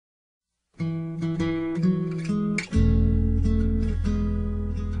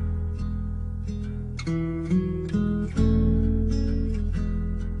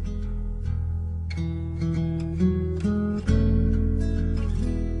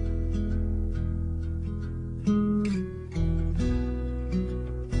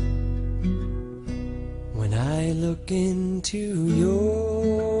look into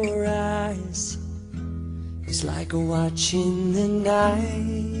your eyes, it's like watching the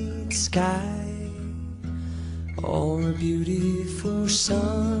night sky or a beautiful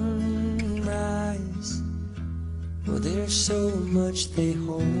sunrise. Well, there's so much they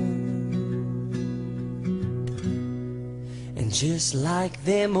hold, and just like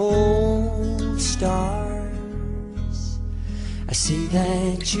them old stars, I see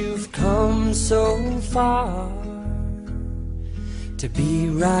that you've come so far to be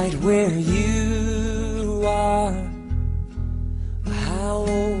right where you are. How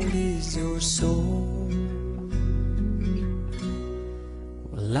old is your soul?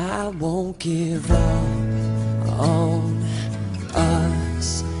 Well, I won't give up on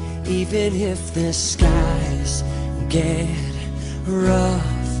us, even if the skies get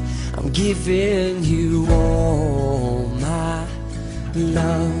rough. I'm giving you all my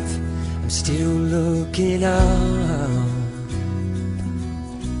love. I'm still looking up,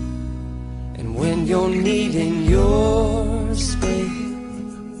 and when you're needing your space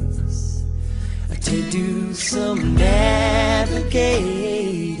to do some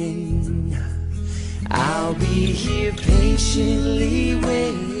navigating, I'll be here patiently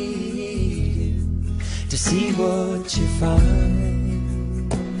waiting to see what you find.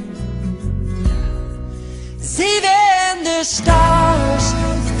 'Cause even the stars,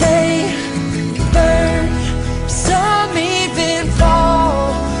 they burn. Some even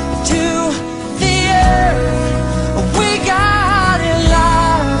fall to the earth. We got a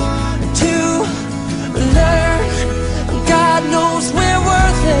lot to learn. God knows we're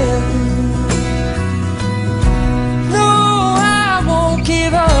worth it. No, I won't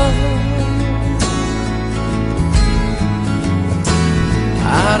give up.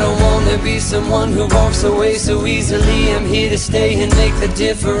 I don't want to be someone who walks away so easily. I'm here to stay and make the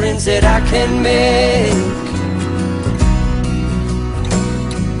difference that I can make.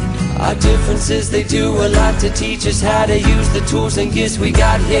 Our differences, they do a lot to teach us how to use the tools and gifts we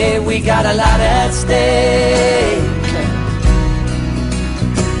got here. We got a lot at stake,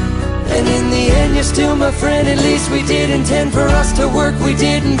 and in the end you're still my friend. At least we did intend for us to work. We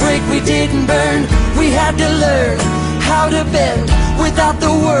didn't break, we didn't burn. We had to learn how to bend without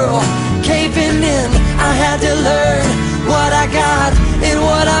the world caving in. I had to learn what I got and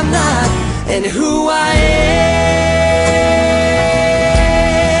what I'm not, and who I am.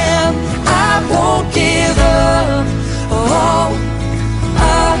 I won't give up on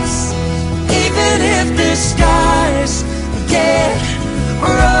us, even if the skies get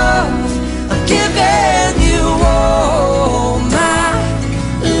rough. I'm giving you all my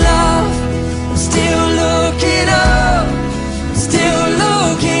love. I'm still looking up, still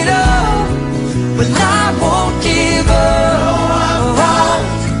looking up, but I won't give up on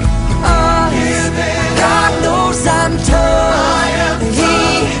us. God knows I'm tough. He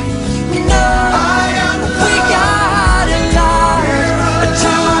knows we got a lot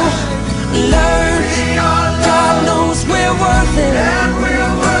to learn. God knows we're worth it.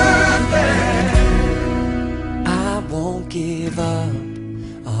 I won't give up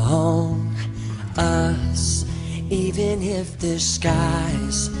on us, even if the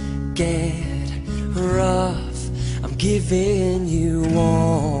skies get rough. I'm giving you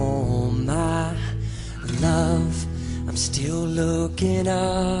all my love. I'm still looking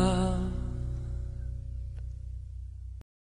up.